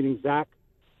guy, meaning Zach,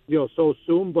 so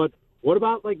soon. But What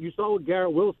about, like, you saw what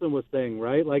Garrett Wilson was saying,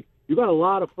 right? Like, you got a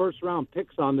lot of first-round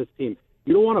picks on this team.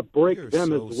 You don't want to break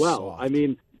them as well. I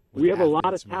mean, we have a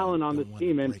lot of talent on this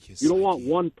team, and you don't want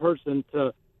one person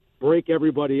to break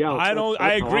everybody else.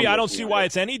 I agree. I don't see why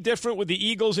it's any different with the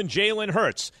Eagles and Jalen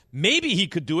Hurts. Maybe he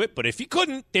could do it, but if he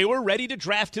couldn't, they were ready to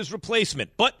draft his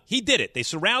replacement. But he did it. They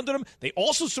surrounded him. They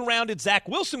also surrounded Zach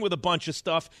Wilson with a bunch of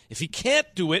stuff. If he can't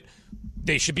do it,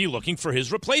 they should be looking for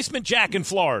his replacement, Jack, in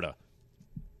Florida.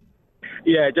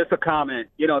 Yeah, just a comment.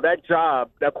 You know,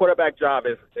 that quarterback job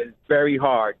is very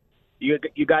hard. You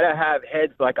got to have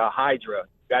heads like a hydra.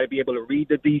 You got to be able to read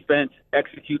the defense,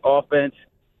 execute offense,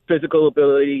 physical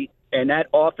ability, and that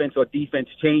offense or defense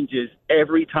changes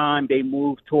every time they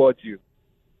move towards you.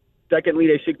 Secondly,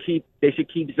 they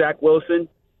should keep Zach Wilson.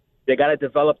 They got to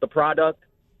develop the product,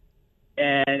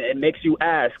 and it makes you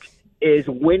ask: is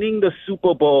winning the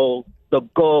Super Bowl the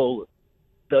goal?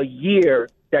 The year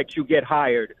that you get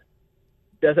hired,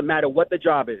 doesn't matter what the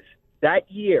job is.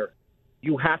 That year,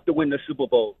 you have to win the Super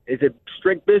Bowl. Is it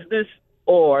strict business,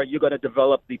 or you're going to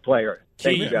develop the player?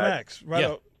 Thank you, guys.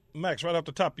 Max, right off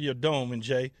the top of your dome, and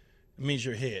Jay, it means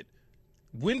your head.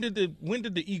 When did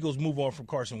the Eagles move on from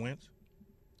Carson Wentz?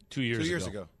 2 years ago. 2 years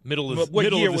ago. Middle of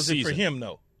year the was season. It for him,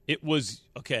 though? It was,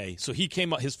 okay, so he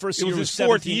came up, his first It year was was his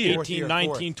fourth 17, year. 18,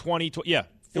 19, 20, yeah.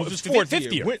 It was his fourth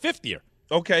fifth year. Fifth year.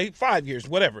 Okay, 5 years,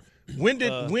 whatever.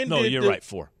 No, you're right,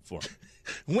 four.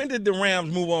 When did the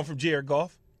Rams move on from Jared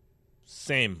Goff?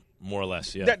 Same, more or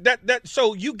less, yeah.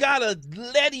 So you gotta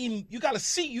let him. You gotta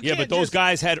see. You yeah, can't but those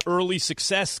guys had early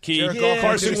success. Key.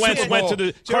 Carson Wentz went to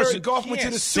the Jared Goff went to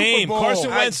the Super Bowl.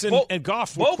 Carson Wentz and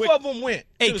Goff were both quick. of them went.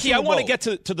 Hey, to the Key, Super I want to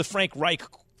Bowl. get to the Frank Reich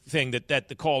thing that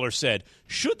the caller said.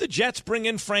 Should the Jets bring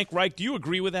in Frank Reich? Do you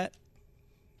agree with that?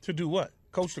 To do what?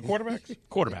 Coach the quarterbacks?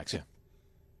 Quarterbacks, yeah.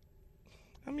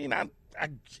 I mean, I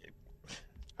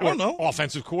don't know.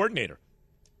 Offensive coordinator.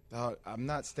 I'm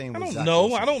not staying I with don't Zach know.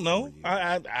 Wilson I don't know.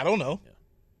 I don't know.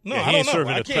 No, Yeah, I he ain't don't know.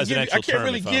 serving a I can't presidential give you, I can't term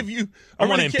really if give you. I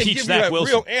wanna really can't impeach give Zach you a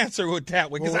Wilson. real answer with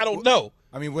that one because I don't know.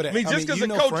 I mean, just because you the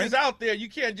know coach Frank? is out there, you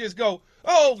can't just go,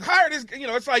 oh, hire this. You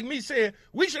know, it's like me saying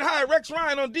we should hire Rex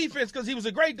Ryan on defense because he was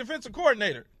a great defensive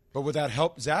coordinator. But would that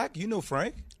help Zach? You know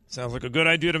Frank. Sounds like a good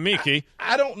idea to me, Key.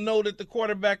 I don't know that the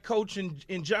quarterback coach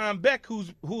in John Beck,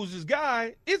 who's his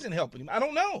guy, isn't helping him. I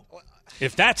don't know.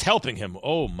 If that's helping him,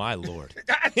 oh, my Lord.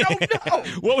 I don't know.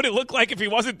 What would it look like if he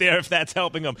wasn't there if that's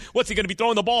helping him? What's he going to be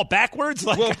throwing the ball backwards?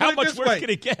 Like, Well, how put it much this worse way. can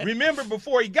he get? Remember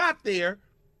before he got there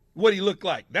what he looked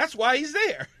like. That's why he's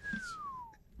there.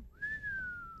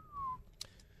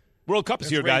 World Cup is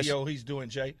That's here, guys. radio he's doing,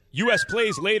 Jay. U.S.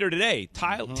 plays later today.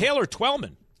 Taylor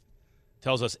Twellman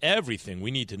tells us everything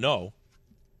we need to know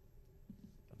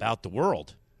about the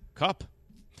World Cup.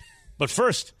 But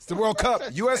first, it's the World Cup.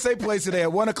 USA plays today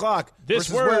at 1 o'clock This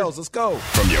versus word. Wales. Let's go.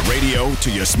 From your radio to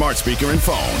your smart speaker and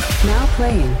phone. Now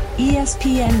playing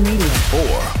ESPN Radio.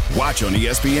 Or watch on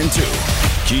ESPN2.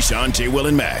 Keyshawn, J. Will,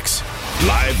 and Max.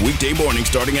 Live weekday morning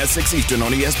starting at 6 Eastern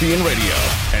on ESPN Radio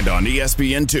and on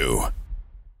ESPN2.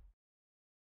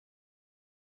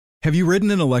 Have you ridden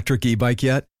an electric e-bike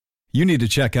yet? You need to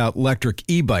check out Lectric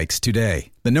E-Bikes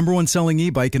today, the #1 selling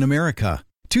e-bike in America.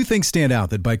 Two things stand out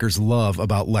that bikers love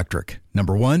about Lectric.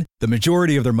 Number one, the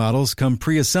majority of their models come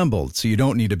pre-assembled, so you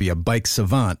don't need to be a bike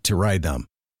savant to ride them.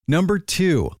 Number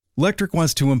two, Lectric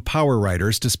wants to empower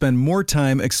riders to spend more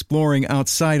time exploring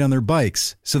outside on their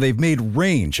bikes, so they've made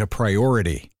range a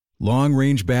priority.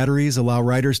 Long-range batteries allow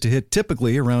riders to hit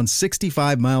typically around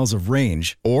 65 miles of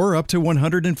range, or up to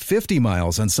 150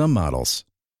 miles on some models.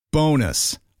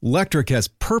 Bonus, Lectric has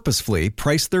purposefully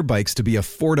priced their bikes to be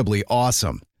affordably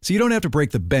awesome, so you don't have to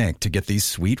break the bank to get these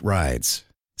sweet rides.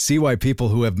 See why people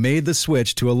who have made the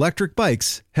switch to electric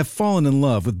bikes have fallen in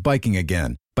love with biking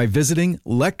again by visiting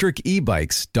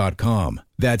lectricebikes.com.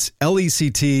 That's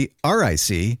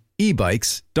LECTRIC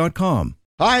ebikes.com.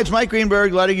 Hi, it's Mike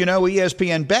Greenberg letting you know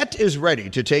ESPN Bet is ready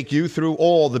to take you through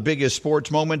all the biggest sports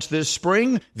moments this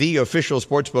spring. The official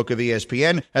sportsbook of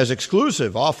ESPN has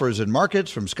exclusive offers and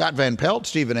markets from Scott Van Pelt,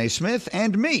 Stephen A. Smith,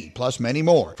 and me, plus many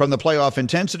more. From the playoff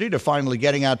intensity to finally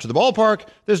getting out to the ballpark,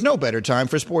 there's no better time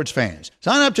for sports fans.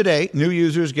 Sign up today. New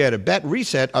users get a bet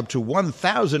reset up to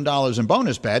 $1,000 in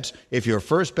bonus bets if your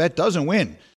first bet doesn't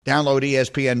win. Download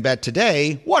ESPN Bet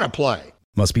today. What a play.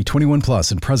 Must be 21 plus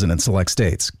and present in select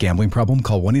states. Gambling problem?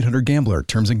 Call 1-800-GAMBLER.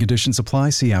 Terms and conditions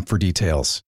apply. See app for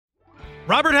details.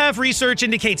 Robert Half research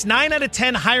indicates 9 out of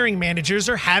 10 hiring managers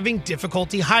are having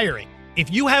difficulty hiring.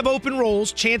 If you have open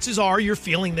roles, chances are you're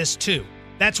feeling this too.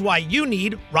 That's why you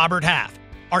need Robert Half.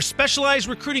 Our specialized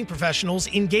recruiting professionals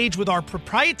engage with our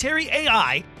proprietary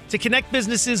AI to connect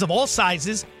businesses of all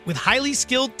sizes with highly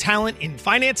skilled talent in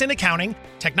finance and accounting,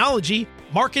 technology,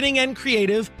 marketing and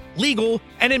creative, legal,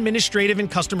 and administrative and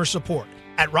customer support.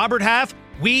 At Robert Half,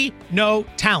 we know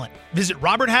talent. Visit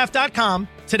roberthalf.com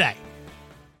today.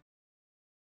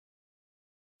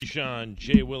 Sean,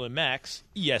 J. Will, and Max,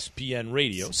 ESPN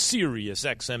Radio, Sirius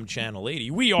XM Channel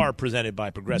 80. We are presented by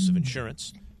Progressive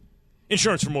Insurance.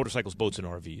 Insurance for motorcycles, boats, and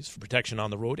RVs for protection on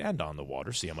the road and on the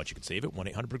water. See how much you can save at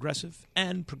 1-800-PROGRESSIVE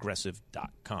and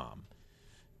Progressive.com.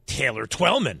 Taylor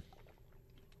Twellman,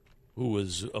 who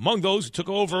was among those who took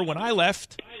over when I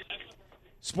left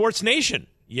Sports Nation,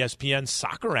 ESPN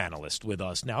soccer analyst with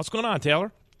us now. What's going on,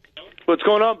 Taylor? What's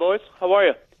going on, boys? How are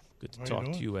you? Good to talk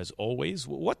to you as always.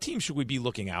 What team should we be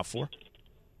looking out for?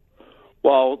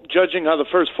 Well, judging how the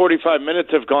first 45 minutes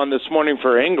have gone this morning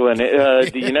for England,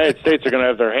 the United States are going to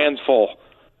have their hands full.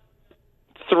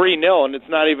 3-0, and it's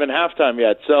not even halftime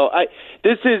yet. So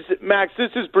this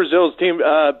is Brazil's team,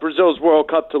 Brazil's World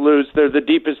Cup to lose. They're the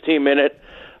deepest team in it.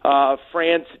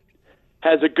 France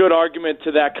has a good argument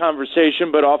to that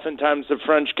conversation, but oftentimes the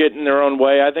French get in their own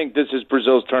way. I think this is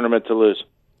Brazil's tournament to lose.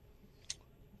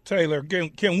 Taylor,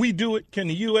 can we do it? Can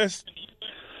the U.S.?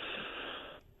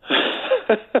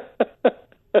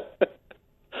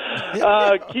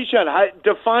 Keyshawn,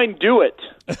 define do it.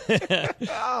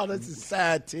 Oh, this is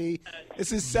sad, T.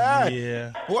 This is sad.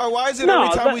 Yeah. Why is it every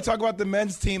time we talk about the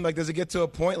men's team, like, does it get to a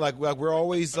point like we're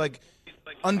always like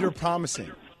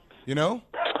under-promising, you know?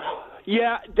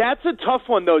 Yeah, that's a tough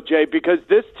one, though, Jay, because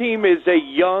this team is a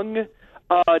young,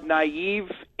 naive,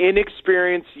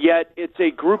 inexperienced, yet it's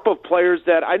a group of players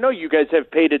that I know you guys have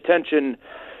paid attention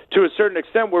to a certain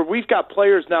extent, where we've got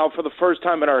players now for the first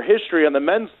time in our history on the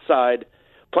men's side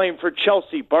playing for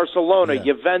Chelsea, Barcelona,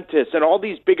 Juventus, and all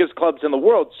these biggest clubs in the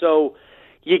world. So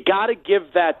you got to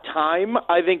give that time.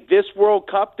 I think this World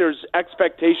Cup, there's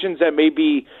expectations that may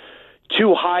be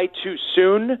too high too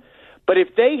soon. But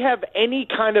if they have any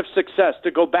kind of success,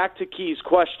 to go back to Key's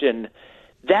question,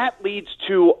 that leads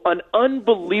to an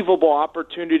unbelievable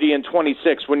opportunity in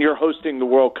 26 when you're hosting the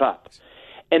World Cup.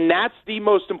 And that's the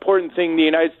most important thing the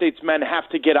United States men have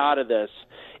to get out of this,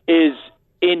 is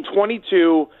in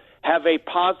 22, have a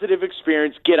positive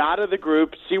experience, get out of the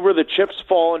group, see where the chips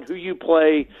fall and who you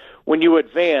play when you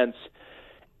advance,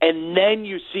 and then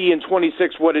you see in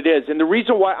 26 what it is. And the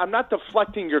reason why I'm not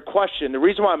deflecting your question, the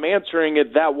reason why I'm answering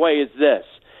it that way is this.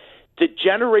 The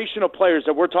generation of players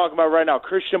that we're talking about right now,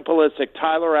 Christian Pulisic,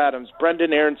 Tyler Adams,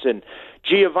 Brendan Aronson,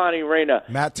 Giovanni Reina,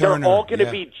 Matt Turner, they're all going to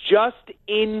be just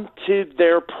into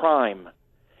their prime.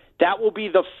 That will be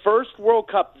the first World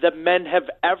Cup that men have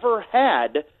ever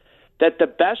had, that the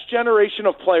best generation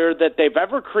of player that they've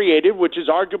ever created, which is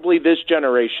arguably this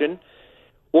generation,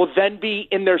 will then be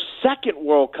in their second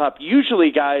World Cup. Usually,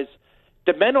 guys,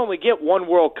 the men only get one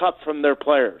World Cup from their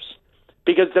players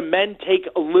because the men take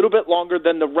a little bit longer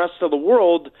than the rest of the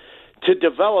world to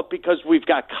develop because we've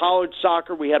got college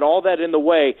soccer. We had all that in the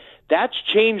way. That's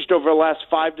changed over the last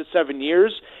 5 to 7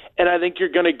 years, and I think you're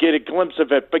going to get a glimpse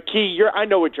of it. But, Key, I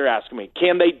know what you're asking me.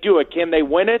 Can they do it? Can they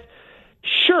win it?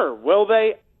 Sure. Will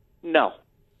they? No.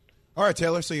 All right,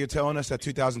 Taylor, so you're telling us that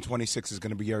 2026 is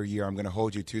going to be your year. I'm going to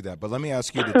hold you to that. But let me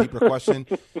ask you the deeper question,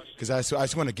 because I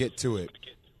just want to get to it.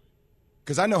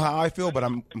 Because I know how I feel, but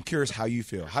I'm curious how you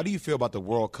feel. How do you feel about the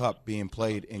World Cup being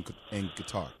played in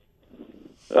Qatar?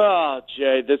 Oh,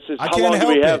 Jay, this is how long do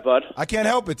we have, bud? I can't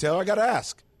help it, Taylor. I got to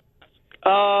ask.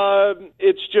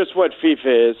 It's just what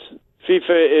FIFA is.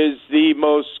 FIFA is the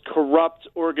most corrupt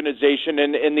organization,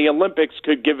 and the Olympics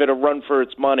could give it a run for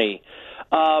its money.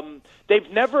 They've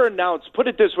never announced, put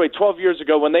it this way, 12 years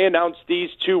ago when they announced these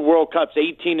two World Cups,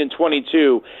 18 and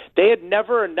 22, they had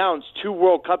never announced two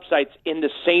World Cup sites in the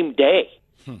same day.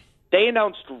 They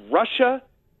announced Russia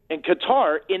and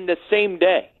Qatar in the same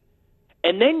day.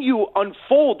 And then you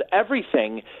unfold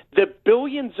everything, the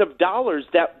billions of dollars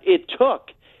that it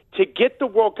took to get the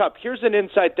World Cup. Here's an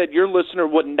insight that your listener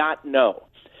would not know.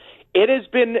 It has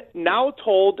been now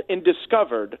told and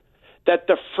discovered that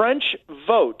the French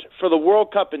vote for the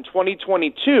World Cup in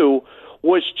 2022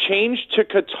 was changed to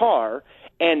Qatar,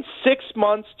 and 6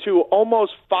 months to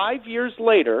almost 5 years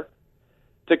later,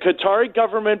 the Qatari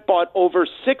government bought over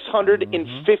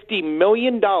 $650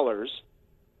 million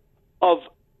of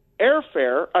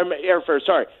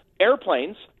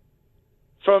airplanes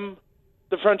from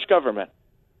the French government.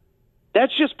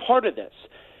 That's just part of this.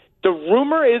 The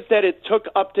rumor is that it took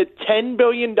up to $10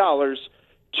 billion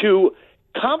to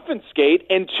confiscate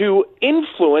and to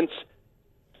influence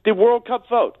the World Cup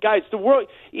vote. Guys,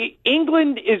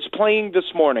 England is playing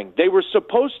this morning. They were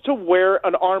supposed to wear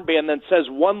an armband that says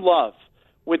One Love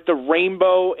with the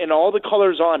rainbow and all the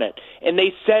colors on it. And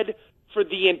they said for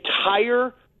the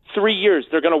entire 3 years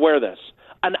they're going to wear this.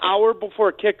 An hour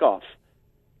before kickoff,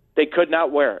 they could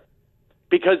not wear it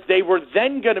because they were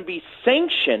then going to be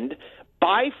sanctioned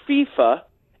by FIFA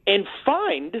and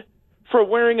fined for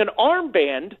wearing an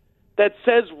armband that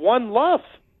says One Love.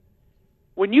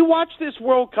 When you watch this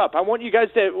World Cup, I want you guys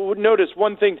to notice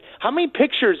one thing. How many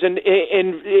pictures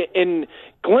and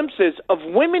glimpses of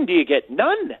women do you get?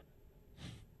 None.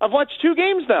 I've watched 2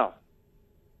 games now.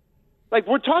 Like,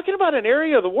 we're talking about an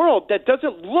area of the world that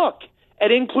doesn't look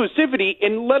at inclusivity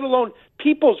and let alone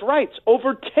people's rights.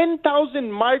 Over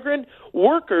 10,000 migrant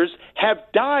workers have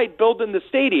died building the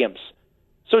stadiums.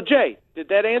 So, Jay, did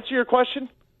that answer your question?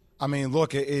 I mean,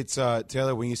 look, it's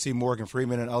Taylor, when you see Morgan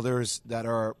Freeman and others that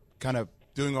are kind of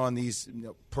doing on these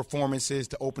performances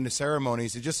to open the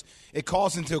ceremonies, it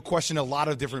calls into question a lot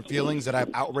of different feelings that I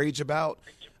have outrage about.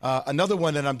 Another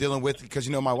one that I'm dealing with, because,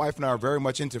 my wife and I are very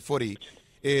much into footy,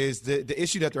 is the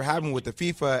issue that they're having with the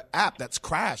FIFA app that's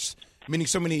crashed, meaning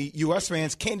so many U.S.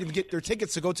 fans can't even get their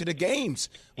tickets to go to the games.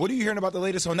 What are you hearing about the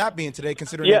latest on that being today,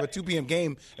 considering they have a 2 p.m.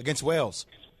 game against Wales?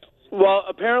 Well,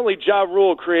 apparently Ja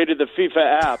Rule created the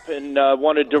FIFA app and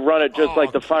wanted to run it just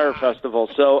like the Fire Festival.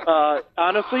 So,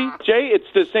 honestly, Jay, it's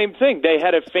the same thing. They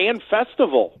had a fan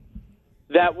festival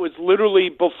that was literally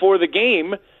before the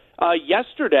game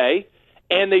yesterday,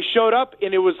 and they showed up,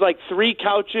 and it was like 3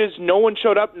 couches, no one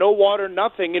showed up, no water,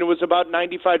 nothing, and it was about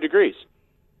 95 degrees.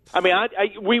 I mean,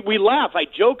 we laugh. I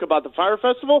joke about the Fire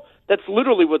Festival. That's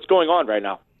literally what's going on right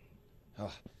now.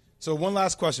 So one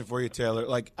last question for you, Taylor.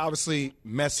 Like, obviously,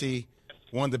 Messi,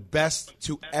 one of the best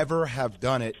to ever have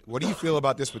done it. What do you feel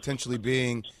about this potentially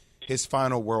being his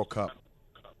final World Cup?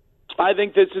 I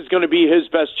think this is going to be his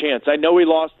best chance. I know he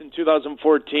lost in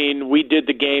 2014. We did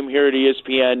the game here at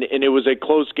ESPN, and it was a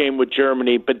close game with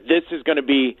Germany. But this is going to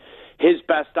be his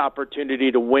best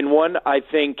opportunity to win one. I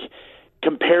think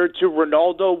compared to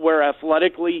Ronaldo, where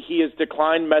athletically he has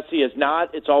declined, Messi has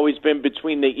not. It's always been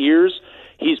between the ears.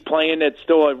 He's playing at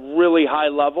still a really high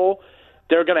level.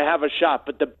 They're going to have a shot.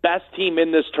 But the best team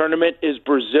in this tournament is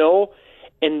Brazil,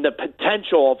 and the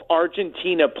potential of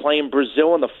Argentina playing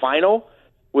Brazil in the final,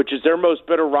 which is their most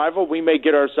bitter rival, we may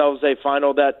get ourselves a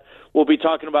final that we'll be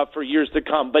talking about for years to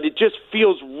come. But it just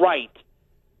feels right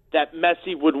that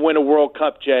Messi would win a World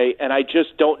Cup, Jay, and I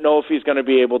just don't know if he's going to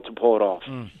be able to pull it off.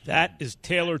 That is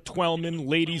Taylor Twellman,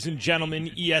 ladies and gentlemen,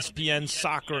 ESPN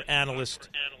soccer analyst,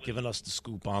 giving us the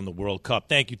scoop on the World Cup.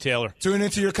 Thank you, Taylor. Tune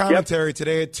into your commentary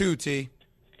today at 2, T.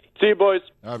 See you, boys.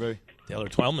 All right, baby. Taylor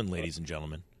Twellman, ladies and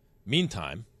gentlemen.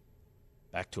 Meantime,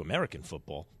 back to American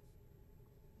football.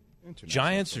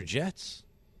 Giants or Jets?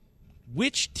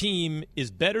 Which team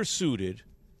is better suited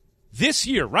this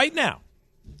year, right now,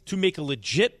 to make a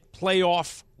legit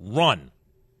playoff run?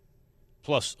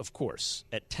 Plus, of course,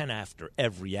 at 10 after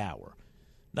every hour,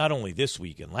 not only this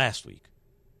week and last week,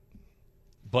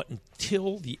 but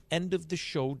until the end of the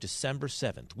show, December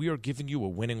 7th, we are giving you a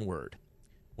winning word.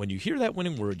 When you hear that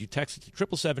winning word, you text it to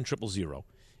 777-000,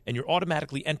 and you're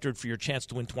automatically entered for your chance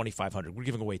to win $2,500. We're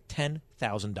giving away $10,000.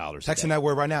 Texting that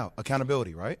word right now.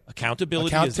 Accountability, right?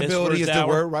 Accountability is the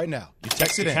word right now. You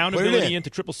text it in. Accountability into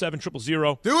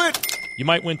 777-000. Do it. You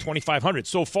might win $2,500.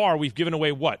 So far, we've given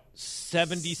away what?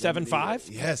 77.5?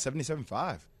 Yeah,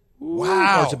 77.5.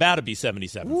 Wow. Or it's about to be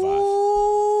 77.5.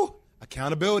 Ooh.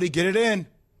 Accountability. Get it in.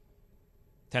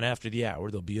 10 after the hour,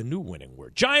 there'll be a new winning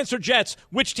word. Giants or Jets?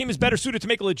 Which team is better suited to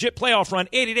make a legit playoff run?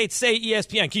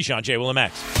 888-SAY-ESPN. Keyshawn, J. Will, and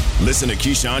Max. Listen to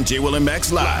Keyshawn, J. Will, and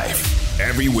Max live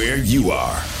everywhere you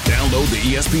are. Download the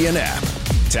ESPN app.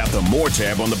 Tap the More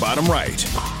tab on the bottom right.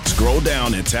 Scroll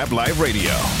down and tap Live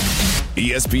Radio.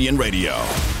 ESPN Radio.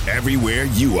 Everywhere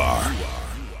you are.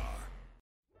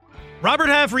 Robert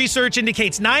Half research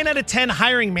indicates 9 out of 10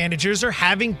 hiring managers are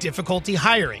having difficulty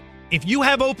hiring. If you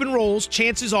have open roles,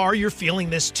 chances are you're feeling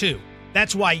this too.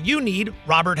 That's why you need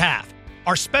Robert Half.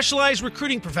 Our specialized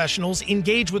recruiting professionals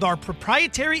engage with our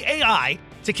proprietary AI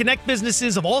to connect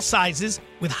businesses of all sizes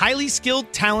with highly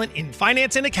skilled talent in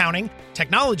finance and accounting,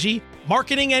 technology,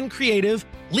 marketing and creative,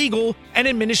 legal, and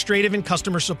administrative and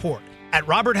customer support. At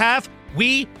Robert Half,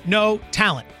 we know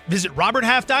talent. Visit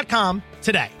roberthalf.com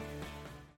today.